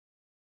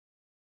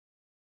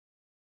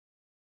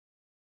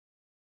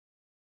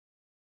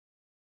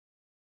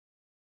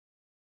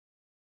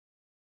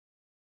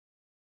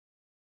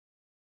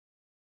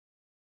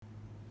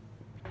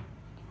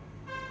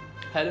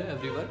Hello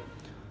everyone.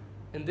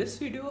 In this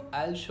video,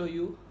 I'll show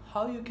you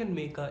how you can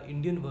make a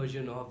Indian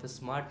version of a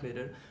smart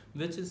mirror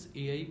which is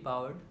AI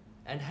powered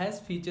and has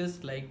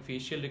features like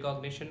facial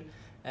recognition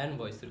and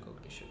voice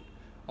recognition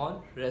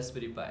on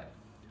Raspberry Pi.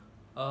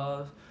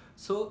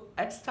 So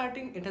at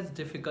starting it is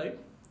difficult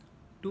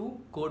to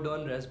code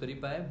on Raspberry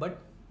Pi, but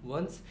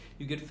once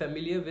you get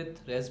familiar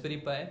with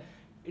Raspberry Pi,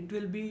 it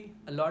will be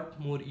a lot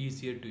more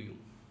easier to you.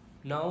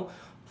 Now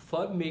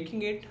for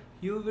making it,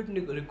 you would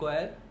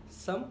require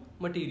some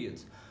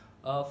materials.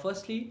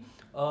 Firstly,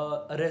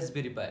 a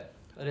Raspberry Pi.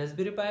 A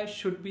Raspberry Pi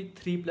should be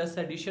 3 plus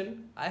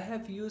edition. I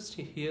have used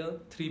here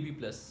 3B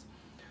plus,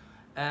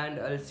 and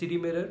a LCD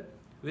mirror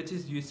which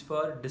is used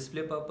for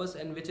display purpose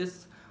and which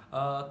is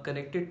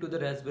connected to the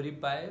Raspberry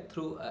Pi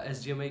through a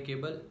HDMI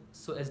cable.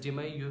 So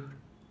HDMI you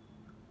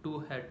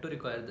too had to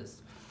require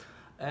this,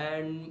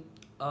 and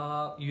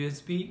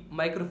USB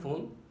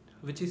microphone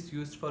which is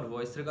used for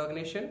voice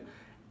recognition,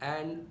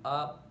 and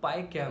a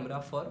Pi camera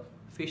for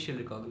facial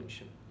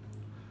recognition,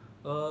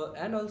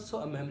 and also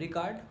a memory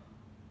card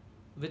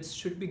which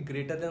should be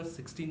greater than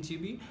 16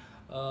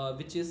 GB,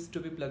 which is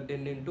to be plugged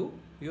in into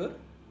your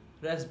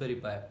Raspberry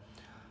Pi,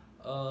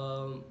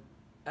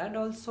 and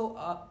also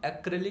a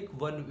acrylic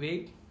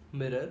one-way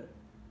mirror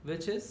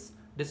which is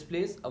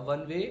displays a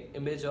one-way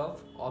image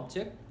of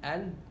object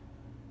and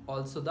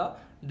also the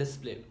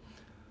display.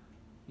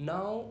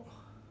 Now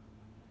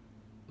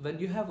when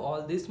you have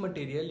all this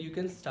material, you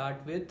can start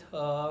with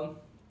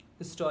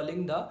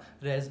installing the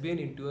Raspbian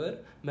into your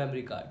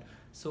memory card.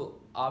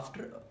 So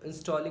after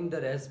installing the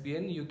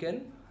Raspbian, you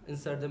can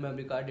insert the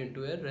memory card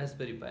into your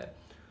Raspberry Pi.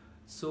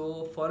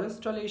 So for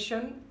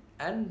installation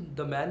and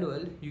the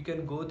manual, you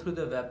can go through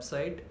the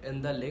website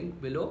in the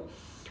link below,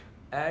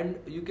 and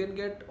you can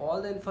get all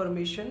the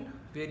information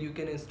where you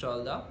can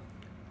install the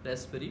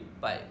Raspberry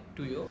Pi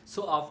to your.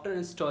 So after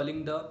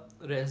installing the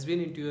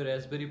Raspbian into your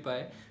Raspberry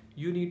Pi,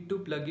 you need to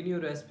plug in your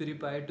Raspberry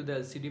Pi to the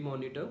LCD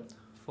monitor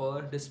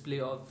for display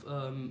of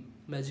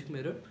Magic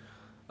Mirror.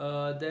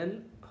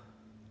 Then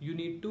you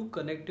need to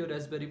connect your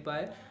Raspberry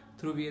Pi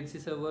through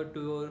VNC server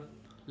to your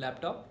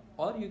laptop,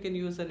 or you can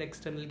use an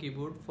external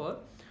keyboard for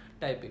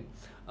typing.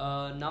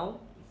 Now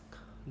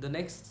the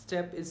next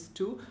step is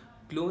to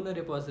clone a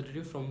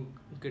repository from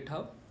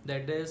GitHub,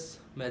 that is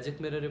Magic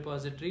Mirror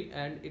repository,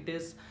 and it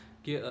is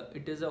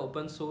an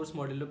open source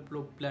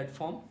modular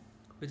platform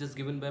which is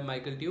given by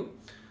Michael Teo.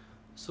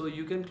 So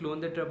you can clone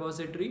that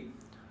repository,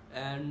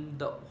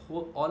 and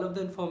all of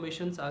the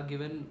informations are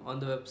given on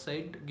the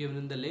website given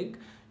in the link.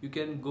 You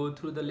can go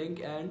through the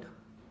link and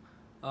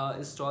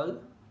install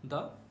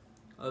the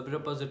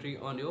repository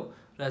on your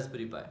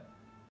Raspberry Pi.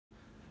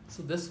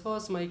 So this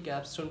was my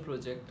capstone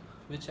project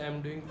which I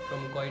am doing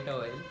from quite a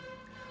while.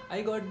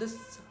 I got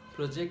this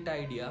project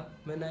idea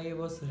when I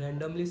was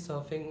randomly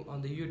surfing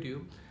on the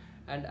YouTube,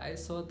 and I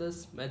saw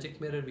this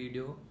Magic Mirror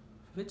video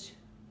which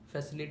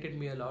fascinated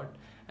me a lot,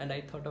 and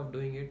I thought of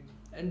doing it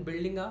and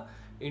building a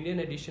Indian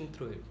edition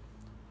through it.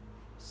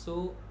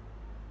 So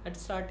at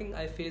starting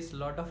I faced a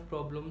lot of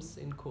problems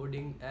in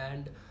coding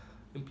and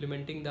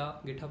implementing the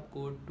GitHub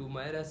code to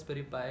my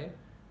Raspberry Pi,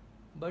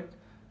 but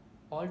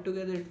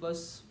altogether it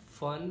was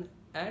fun,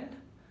 and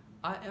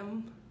I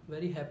am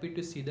very happy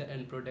to see the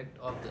end product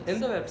of this.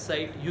 In the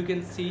website you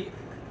can see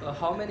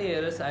how many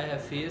errors I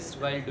have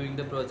faced while doing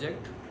the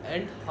project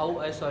and how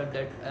I solved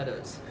that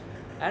errors.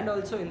 And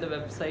also in the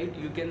website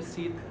you can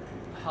see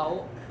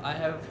how I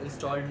have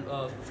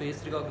installed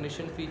face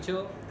recognition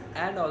feature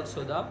and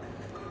also the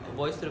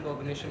voice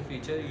recognition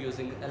feature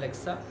using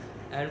Alexa,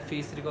 and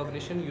face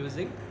recognition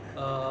using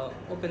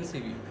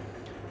OpenCV,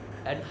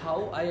 and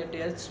how I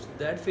attached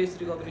that face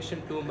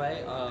recognition to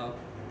my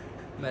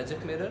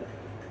Magic Mirror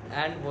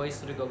and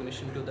voice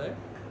recognition to the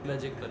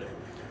Magic Mirror.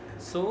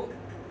 So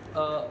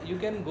you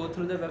can go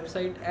through the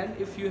website, and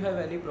if you have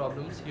any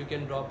problems you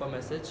can drop a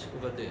message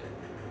over there.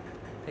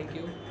 Thank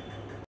you.